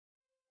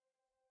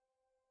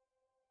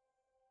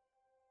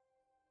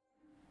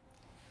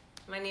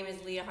My name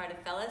is Leah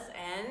Hardifellis,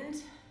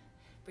 and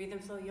Breathe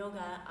and Flow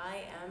Yoga,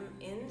 I am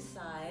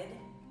inside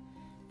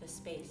the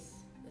space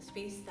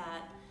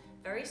that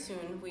very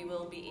soon we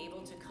will be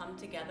able to come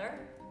together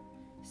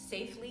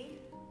safely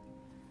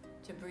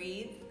to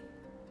breathe,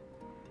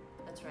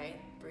 that's right,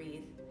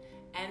 breathe,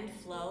 and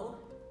flow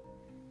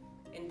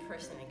in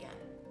person again.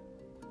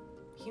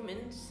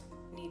 Humans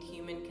need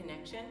human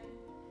connection,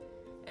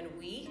 and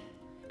we,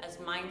 as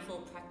mindful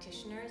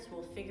practitioners,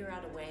 will figure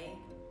out a way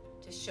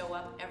to show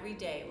up every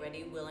day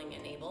ready, willing,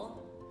 and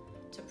able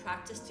to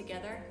practice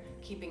together,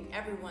 keeping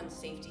everyone's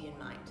safety in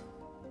mind.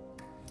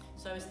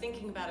 So I was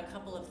thinking about a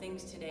couple of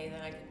things today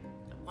that I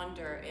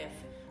wonder if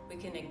we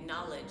can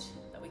acknowledge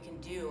that we can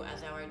do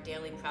as our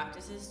daily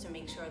practices to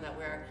make sure that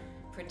we're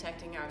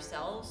protecting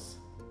ourselves,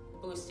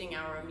 boosting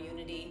our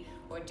immunity,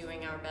 or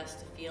doing our best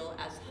to feel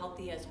as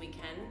healthy as we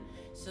can,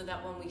 so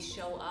that when we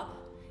show up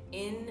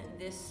in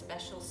this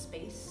special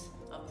space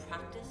of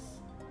practice,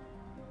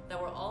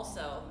 that we're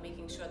also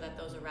making sure that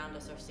those around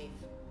us are safe.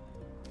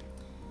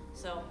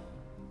 So,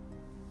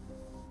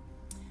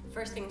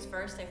 first things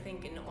first, I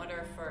think in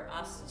order for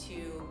us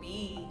to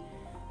be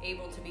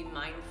able to be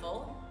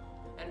mindful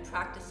and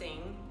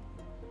practicing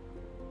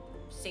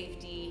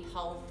safety,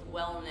 health,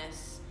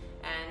 wellness,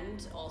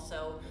 and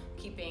also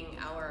keeping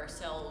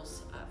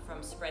ourselves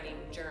from spreading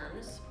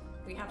germs,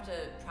 we have to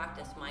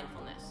practice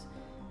mindfulness.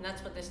 And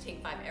that's what this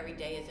Take 5 every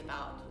day is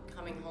about.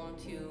 Coming home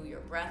to your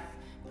breath,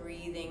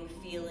 breathing,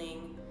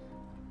 feeling,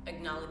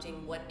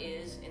 acknowledging what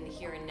is in the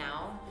here and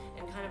now,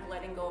 and kind of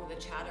letting go of the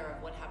chatter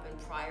of what happened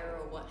prior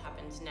or what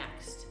happens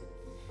next.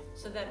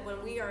 So that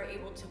when we are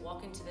able to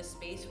walk into this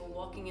space, we're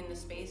walking in the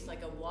space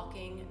like a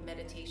walking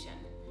meditation.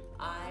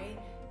 I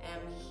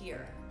am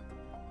here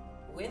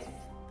with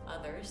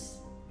others,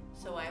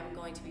 so I am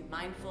going to be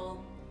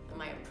mindful of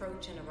my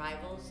approach and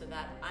arrival so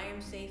that I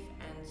am safe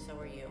and so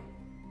are you.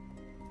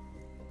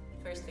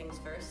 First things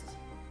first,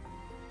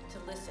 to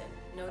listen.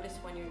 Notice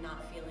when you're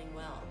not feeling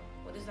well.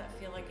 What does that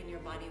feel like in your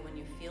body when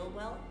you feel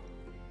well?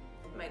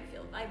 You might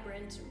feel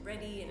vibrant,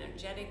 ready,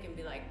 energetic, and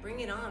be like, bring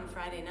it on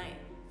Friday night.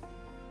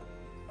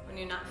 When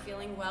you're not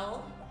feeling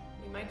well,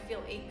 you might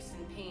feel aches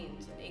and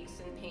pains, and aches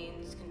and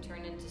pains can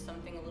turn into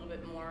something a little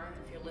bit more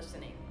if you're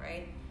listening,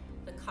 right?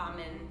 The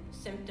common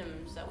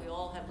symptoms that we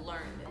all have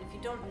learned. And if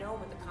you don't know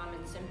what the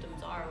common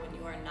symptoms are when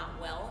you are not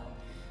well,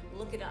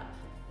 look it up,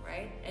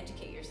 right?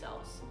 Educate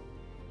yourselves.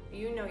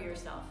 You know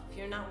yourself. If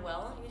you're not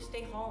well, you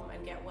stay home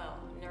and get well,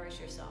 nourish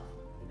yourself.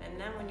 And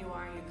then when you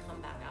are, you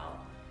come back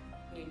out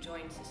and you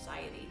join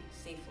society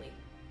safely.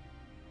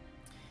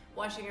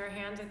 Washing our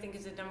hands, I think,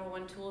 is the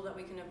 #1 tool that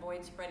we can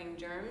avoid spreading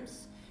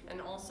germs, and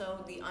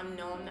also the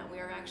unknown that we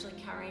are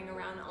actually carrying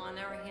around on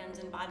our hands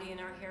and body and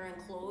our hair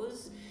and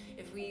clothes.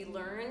 If we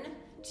learn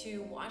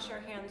to wash our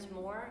hands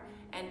more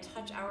and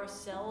touch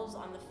ourselves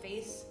on the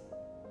face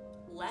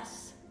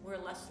less, we're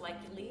less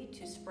likely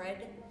to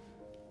spread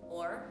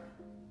or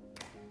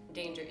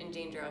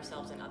endanger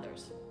ourselves and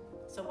others.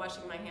 So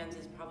washing my hands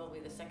is probably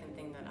the second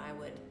thing that I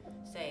would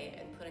say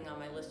and putting on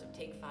my list of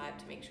Take 5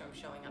 to make sure I'm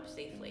showing up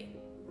safely.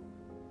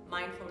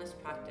 Mindfulness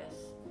practice,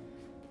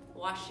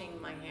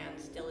 washing my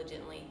hands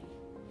diligently,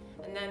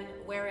 and then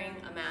wearing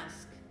a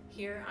mask.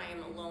 Here I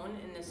am alone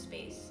in this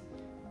space.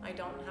 I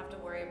don't have to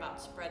worry about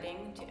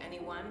spreading to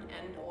anyone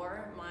and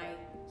or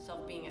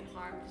myself being at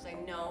harm, because I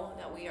know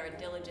that we are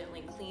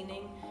diligently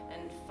cleaning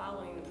and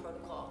following the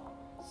protocol.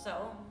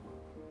 So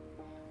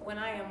when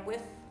I am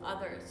with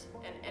others,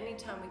 and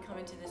anytime we come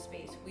into this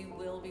space, we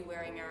will be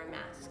wearing our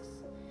masks.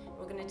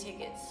 We're gonna take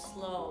it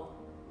slow.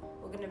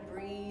 We're gonna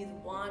breathe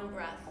one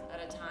breath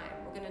at a time.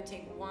 We're gonna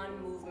take one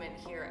movement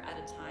here at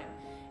a time.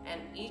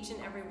 And each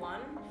and every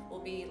one will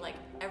be like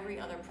every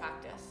other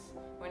practice.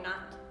 We're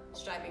not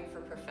striving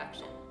for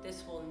perfection.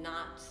 This will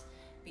not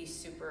be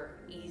super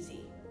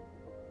easy,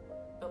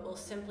 but we'll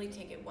simply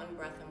take it one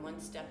breath and one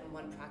step and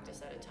one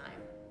practice at a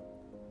time,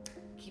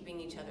 keeping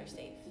each other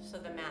safe. So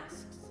the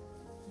masks.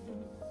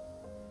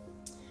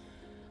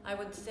 I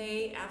would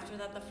say after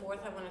that, the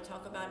fourth I want to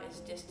talk about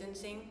is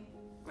distancing,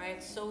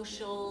 right?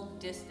 Social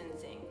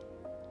distancing.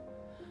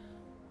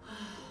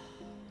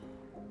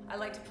 I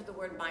like to put the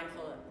word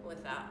mindful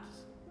with that.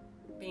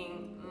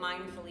 Being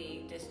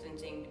mindfully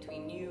distancing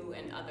between you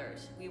and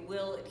others. We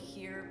will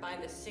adhere by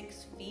the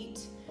 6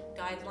 feet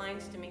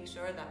guidelines to make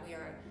sure that we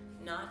are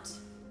not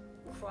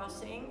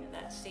crossing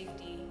that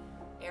safety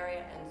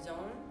area and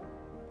zone.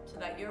 So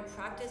that your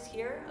practice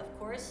here, of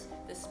course,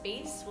 the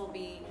space will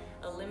be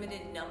a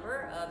limited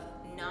number of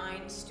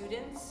 9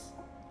 students,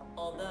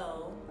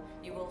 although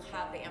you will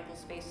have the ample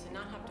space to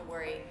not have to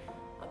worry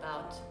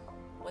about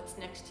what's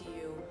next to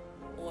you,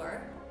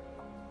 or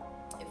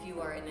if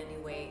you are in any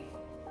way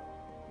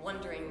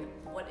wondering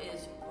what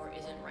is or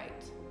isn't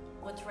right.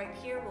 What's right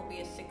here will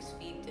be a 6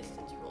 feet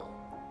distance rule.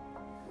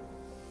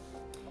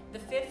 The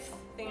fifth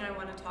thing I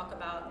want to talk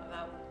about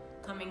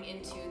coming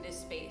into this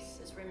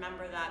space is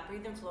remember that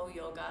Breathe and Flow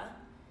Yoga,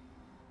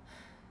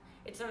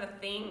 it's not a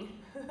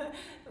thing.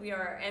 We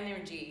are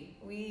energy.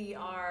 We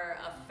are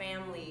a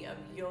family of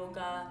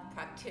yoga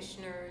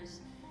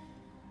practitioners.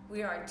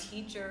 We are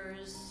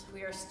teachers,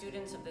 we are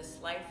students of this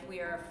life,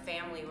 we are a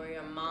family, we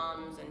are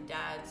moms and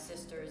dads,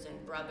 sisters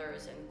and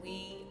brothers, and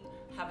we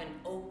have an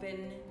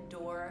open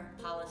door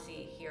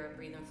policy here at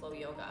Breathe and Flow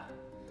Yoga.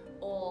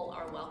 All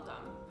are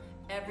welcome.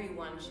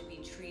 Everyone should be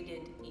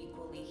treated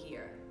equally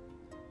here.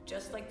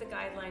 Just like the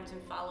guidelines in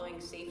following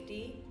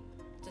safety,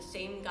 it's the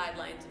same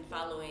guidelines in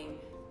following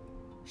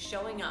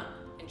showing up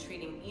and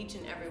treating each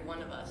and every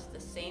one of us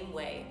the same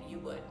way you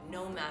would,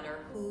 no matter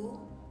who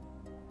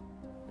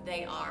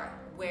they are,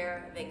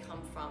 where they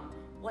come from,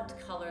 what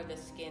color the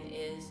skin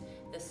is,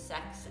 the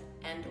sex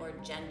and or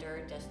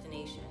gender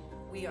destination.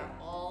 We are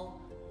all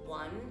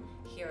one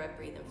here at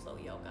Breathe and Flow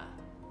Yoga.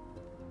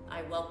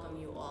 I welcome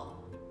you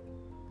all.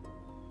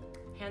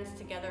 Hands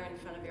together in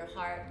front of your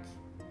heart.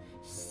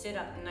 Sit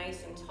up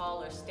nice and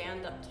tall or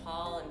stand up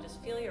tall and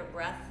just feel your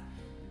breath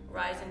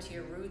rise into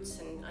your roots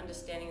and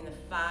understanding the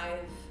 5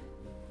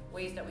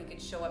 ways that we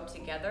could show up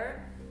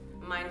together,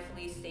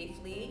 mindfully,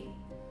 safely,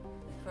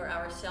 for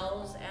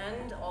ourselves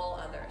and all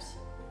others.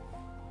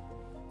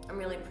 I'm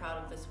really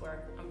proud of this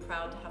work. I'm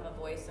proud to have a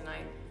voice, and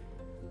I'm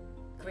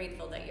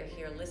grateful that you're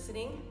here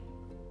listening.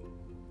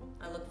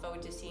 I look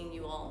forward to seeing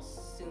you all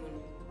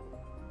soon.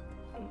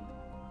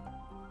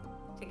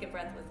 Take a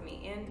breath with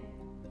me in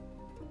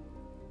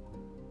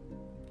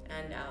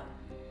and out.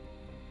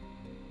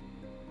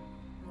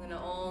 I'm gonna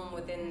Om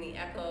within the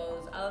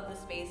echoes of the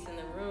space in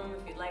the room.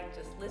 If you'd like,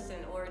 just listen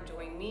or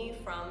join me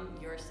from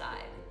your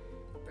side.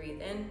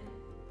 Breathe in.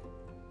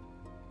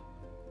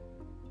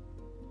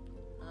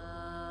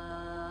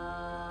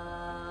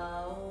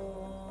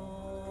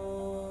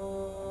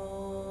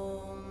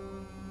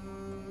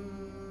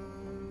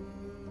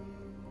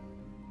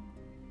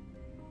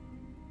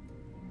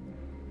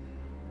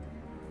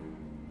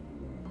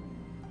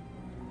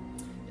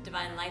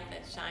 Divine light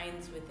that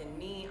shines within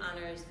me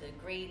honors the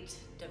great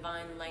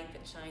divine light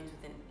that shines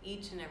within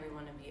each and every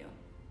one of you.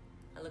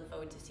 I look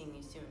forward to seeing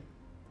you soon.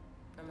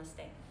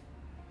 Namaste.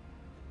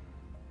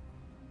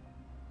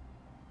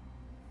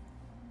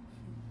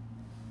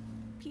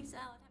 Peace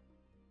out.